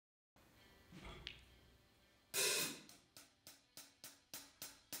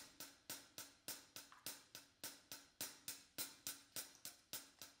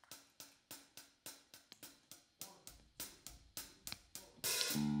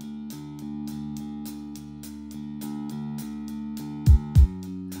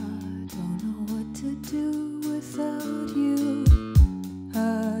do without you.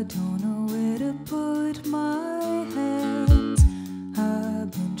 I don't know where to put my hands.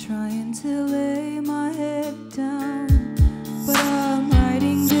 I've been trying to lay my head down, but I'm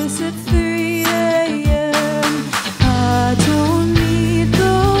writing this at 3 a.m. I don't need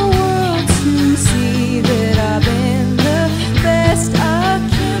the world to see that I've been the best I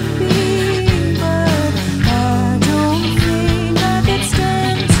can be, but I don't think I could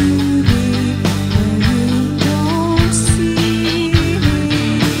stand to be where you don't see me.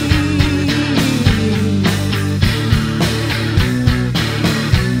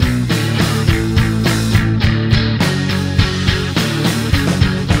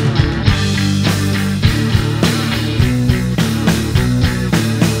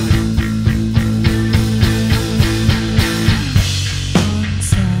 On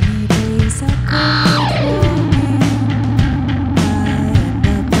sunny days I go walking. I end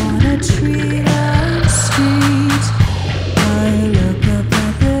up on a tree-lined street. I look up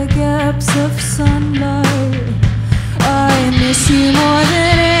at the gaps of sunlight. I miss you more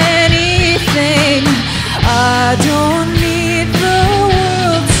than anything. I don't need the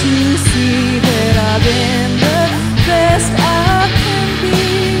world to see that I've been the best I can be,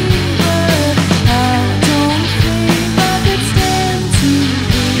 but I don't think I could stand to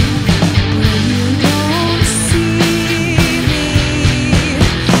be where you don't see me.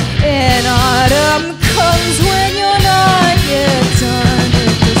 And autumn comes when you're not yet done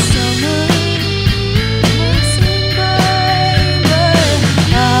with the summer passing by, but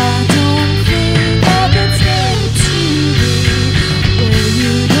I don't think I could stand to be where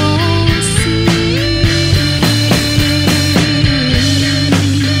you don't see me.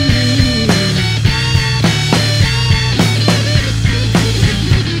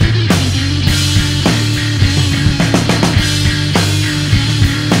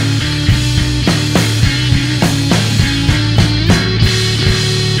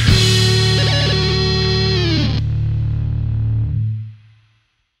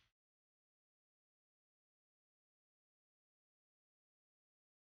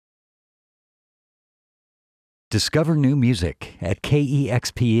 Discover new music at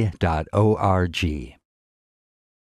KEXP.org.